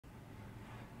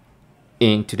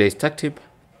In today's tech tip,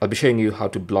 I'll be showing you how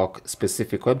to block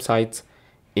specific websites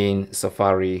in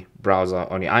Safari browser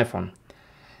on your iPhone.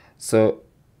 So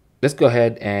let's go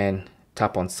ahead and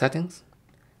tap on settings.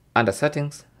 Under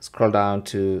settings, scroll down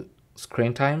to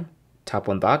screen time, tap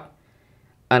on that.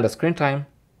 Under screen time,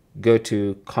 go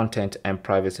to content and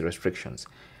privacy restrictions.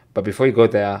 But before you go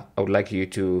there, I would like you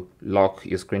to lock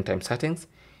your screen time settings,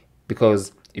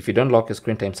 because if you don't lock your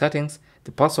screen time settings,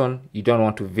 the person you don't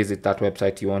want to visit that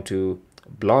website you want to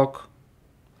block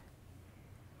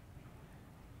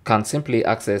can simply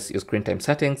access your screen time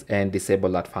settings and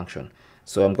disable that function.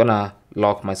 So I'm gonna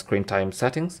lock my screen time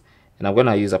settings, and I'm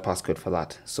gonna use a passcode for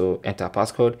that. So enter a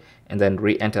passcode and then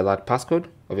re-enter that passcode,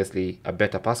 obviously a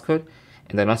better passcode.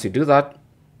 And then once you do that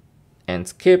and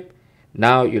skip,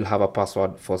 now you'll have a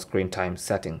password for screen time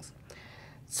settings.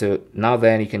 So now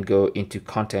then you can go into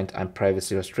content and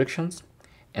privacy restrictions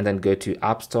and then go to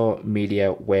App Store,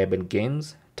 Media, Web and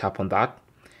Games, tap on that,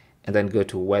 and then go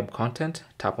to Web Content,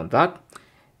 tap on that.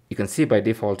 You can see by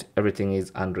default everything is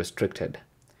unrestricted.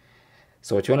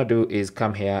 So what you want to do is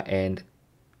come here and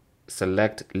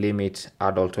select limit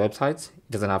adult websites.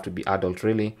 It doesn't have to be adult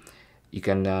really. You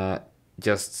can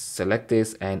just select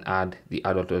this and add the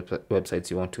adult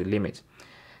websites you want to limit.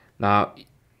 Now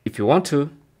if you want to,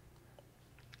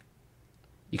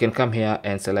 you can come here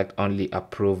and select only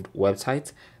approved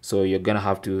websites. So you're gonna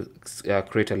have to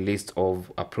create a list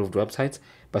of approved websites,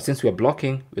 but since we're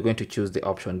blocking, we're going to choose the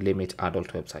option limit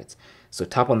adult websites. So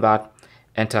tap on that,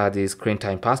 enter the screen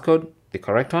time passcode, the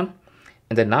correct one,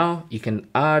 and then now you can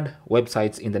add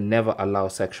websites in the never allow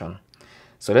section.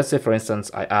 So let's say for instance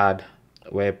I add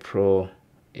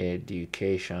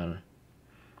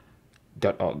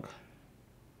webproeducation.org,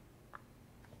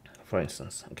 for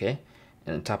instance, okay,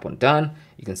 and tap on done.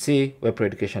 You can see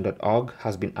webproeducation.org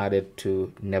has been added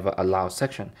to never allow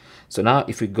section. So now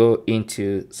if we go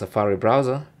into Safari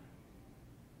browser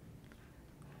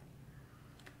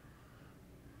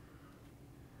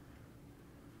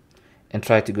and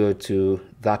try to go to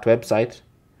that website,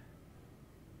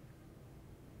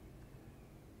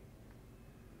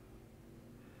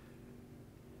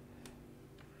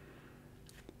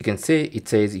 you can see it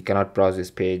says you cannot browse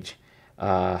this page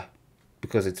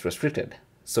because it's restricted.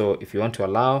 So if you want to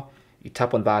allow, you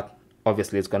tap on that.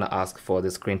 Obviously it's going to ask for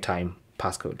the screen time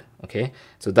passcode. Okay,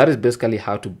 so that is basically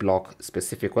how to block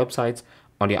specific websites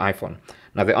on your iPhone.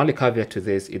 Now the only caveat to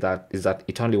this is that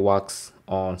it only works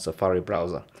on Safari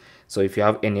browser. So if you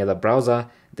have any other browser,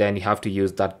 then you have to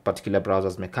use that particular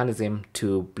browser's mechanism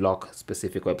to block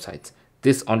specific websites.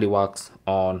 This only works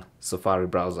on Safari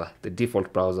browser, the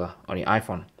default browser on your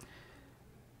iPhone.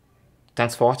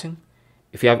 Thanks for watching.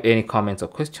 If you have any comments or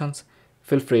questions,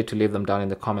 feel free to leave them down in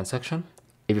the comment section.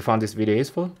 If you found this video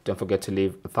useful, don't forget to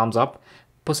leave a thumbs up,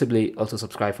 possibly also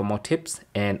subscribe for more tips,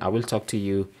 and I will talk to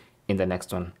you in the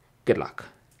next one. Good luck.